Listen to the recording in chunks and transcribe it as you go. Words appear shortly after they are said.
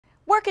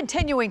We're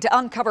continuing to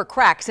uncover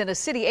cracks in a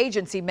city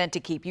agency meant to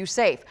keep you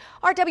safe.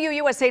 Our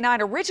WUSA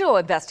 9 original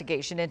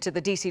investigation into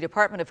the D.C.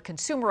 Department of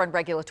Consumer and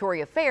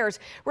Regulatory Affairs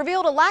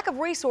revealed a lack of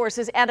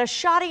resources and a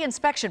shoddy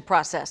inspection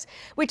process.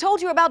 We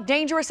told you about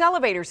dangerous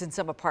elevators in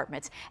some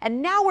apartments,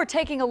 and now we're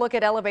taking a look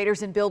at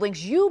elevators in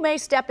buildings you may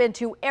step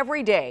into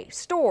every day: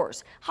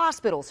 stores,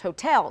 hospitals,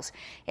 hotels.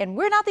 And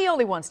we're not the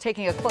only ones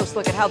taking a close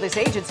look at how this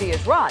agency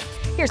is run.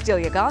 Here's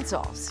Delia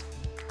Gonzalez.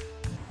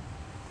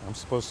 I'm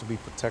supposed to be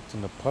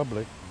protecting the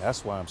public.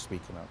 That's why I'm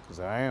speaking up,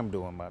 because I am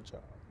doing my job.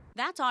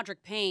 That's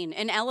Audric Payne,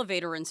 an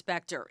elevator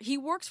inspector. He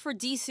works for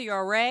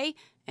DCRA,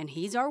 and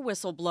he's our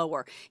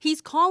whistleblower. He's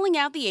calling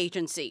out the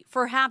agency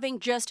for having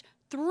just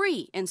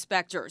 3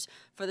 inspectors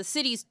for the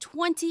city's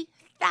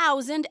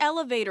 20,000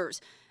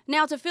 elevators.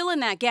 Now, to fill in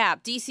that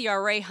gap,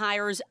 DCRA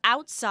hires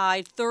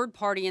outside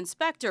third-party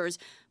inspectors,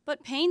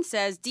 but Payne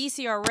says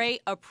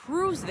DCRA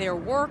approves their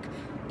work,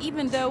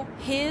 even though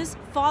his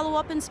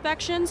follow-up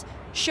inspections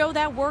show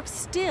that work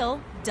still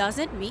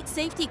doesn't meet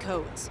safety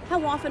codes.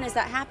 How often is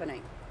that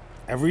happening?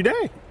 Every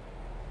day.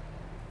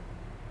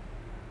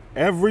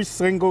 Every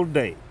single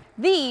day.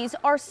 These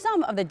are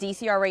some of the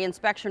DCRA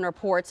inspection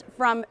reports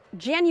from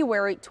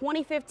January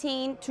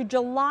 2015 to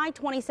July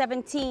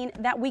 2017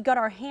 that we got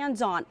our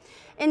hands on.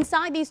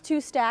 Inside these 2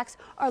 stacks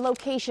are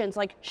locations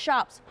like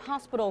shops,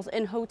 hospitals,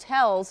 and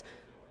hotels,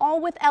 all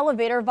with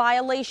elevator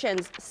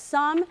violations,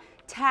 some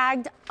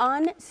tagged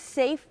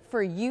unsafe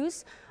for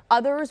use,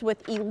 others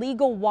with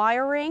illegal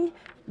wiring,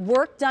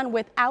 work done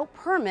without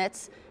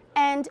permits,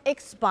 and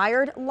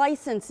expired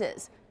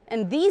licenses.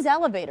 And these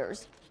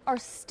elevators are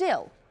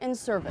still in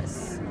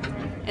service.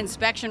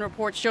 Inspection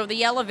reports show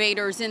the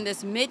elevators in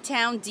this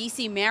Midtown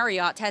DC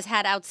Marriott has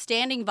had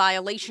outstanding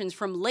violations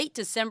from late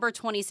December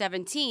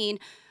 2017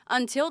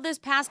 until this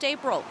past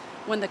April,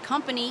 when the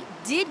company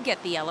did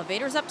get the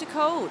elevators up to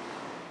code.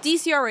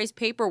 DCRA's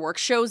paperwork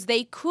shows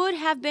they could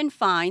have been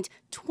fined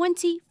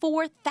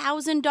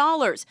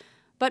 $24,000.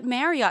 But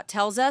Marriott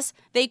tells us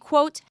they,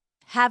 quote,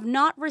 have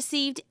not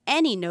received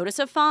any notice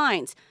of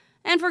fines.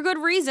 And for good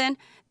reason.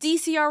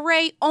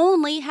 DCRA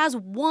only has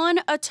 1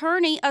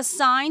 attorney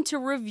assigned to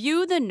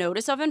review the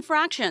notice of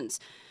infractions.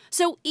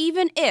 So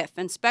even if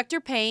Inspector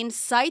Payne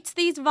cites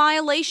these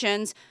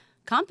violations,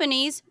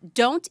 companies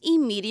don't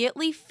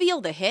immediately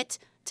feel the hit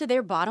to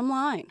their bottom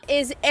line.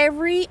 Is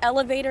every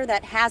elevator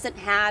that hasn't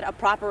had a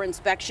proper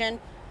inspection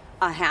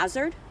a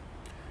hazard?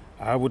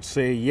 I would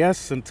say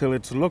yes until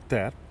it's looked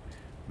at,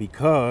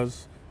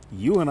 because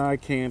you and I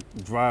can't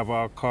drive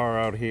our car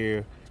out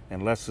here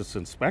unless it's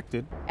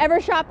inspected. Ever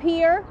shop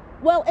here?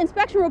 Well,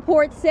 inspection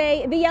reports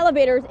say the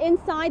elevators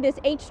inside this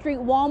H Street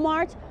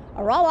Walmart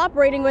are all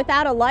operating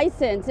without a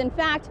license. In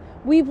fact,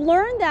 we've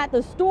learned that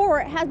the store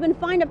has been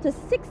fined up to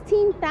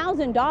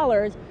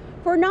 $16,000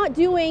 for not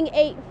doing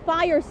a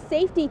fire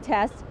safety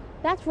test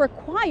that's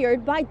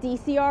required by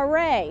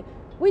DCRA.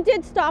 We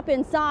did stop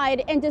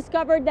inside and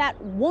discovered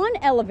that 1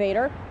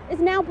 elevator is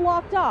now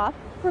blocked off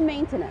for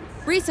maintenance.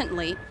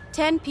 Recently,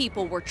 10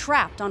 people were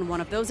trapped on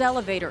one of those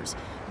elevators.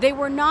 They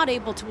were not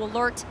able to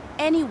alert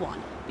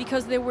anyone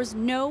because there was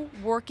no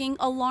working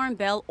alarm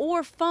bell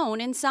or phone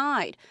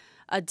inside.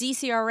 A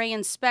DCRA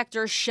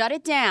inspector shut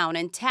it down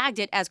and tagged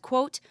it as,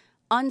 quote,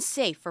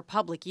 unsafe for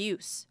public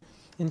use.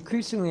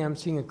 Increasingly, I'm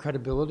seeing a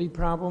credibility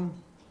problem.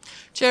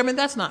 Chairman,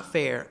 that's not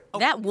fair.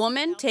 That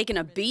woman taking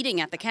a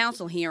beating at the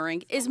council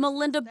hearing is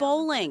Melinda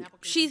Bowling.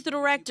 She's the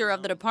director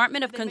of the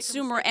Department of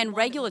Consumer and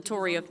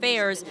Regulatory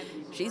Affairs.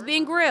 She's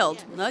being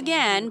grilled,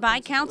 again,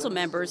 by council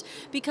members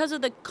because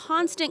of the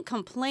constant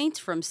complaints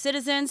from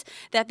citizens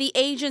that the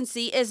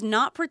agency is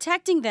not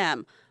protecting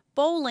them.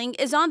 Bowling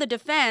is on the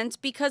defense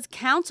because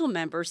council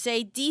members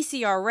say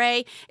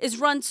DCRA is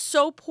run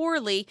so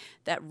poorly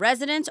that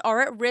residents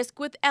are at risk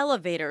with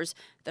elevators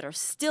that are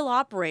still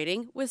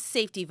operating with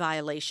safety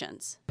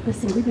violations.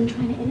 Listen, we've been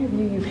trying to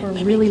interview you for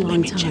a really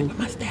long time. Check with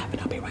my staff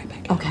and I'll be right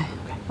back. Okay.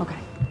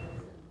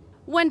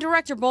 When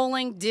Director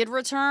Bowling did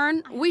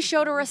return, we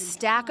showed her a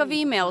stack of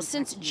emails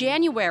since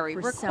January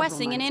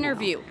requesting an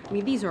interview. I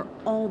mean, these are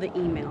all the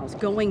emails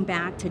going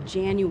back to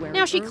January.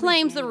 Now, she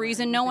claims the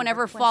reason no one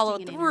ever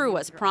followed through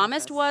as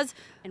promised was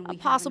a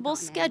possible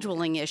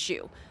scheduling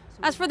issue.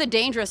 As for the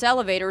dangerous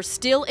elevators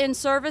still in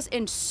service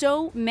in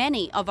so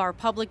many of our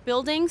public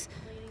buildings,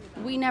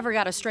 we never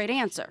got a straight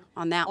answer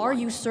on that one. Are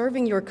you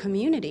serving your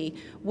community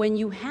when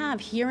you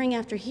have hearing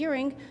after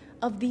hearing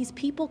of these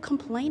people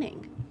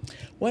complaining?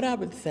 What I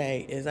would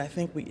say is I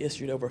think we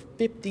issued over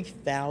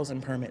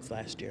 50,000 permits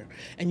last year.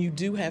 And you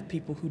do have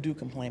people who do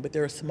complain, but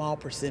they're a small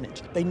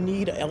percentage. They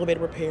need an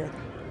elevator repair.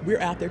 We're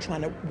out there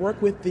trying to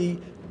work with the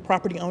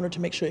property owner to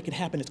make sure it can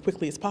happen as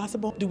quickly as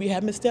possible. Do we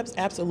have missteps?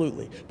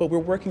 Absolutely. But we're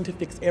working to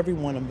fix every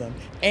one of them.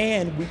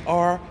 And we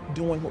are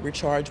doing what we're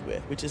charged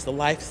with, which is the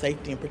life,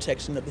 safety, and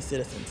protection of the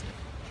citizens.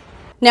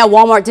 Now,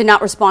 Walmart did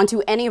not respond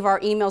to any of our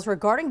emails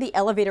regarding the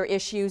elevator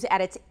issues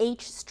at its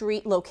H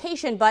Street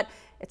location, but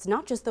it's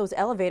not just those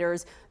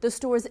elevators. The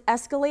store's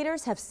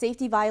escalators have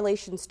safety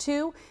violations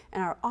too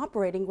and are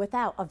operating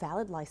without a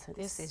valid license.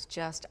 This is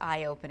just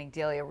eye-opening,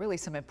 Delia. Really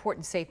some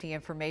important safety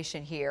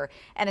information here.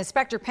 And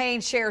Inspector Payne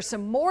shares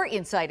some more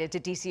insight into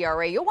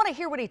DCRA. You'll want to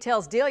hear what he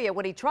tells Delia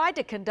when he tried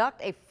to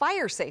conduct a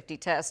fire safety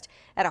test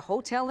at a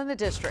hotel in the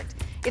district.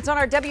 It's on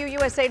our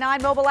WUSA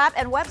 9 mobile app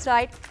and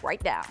website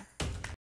right now.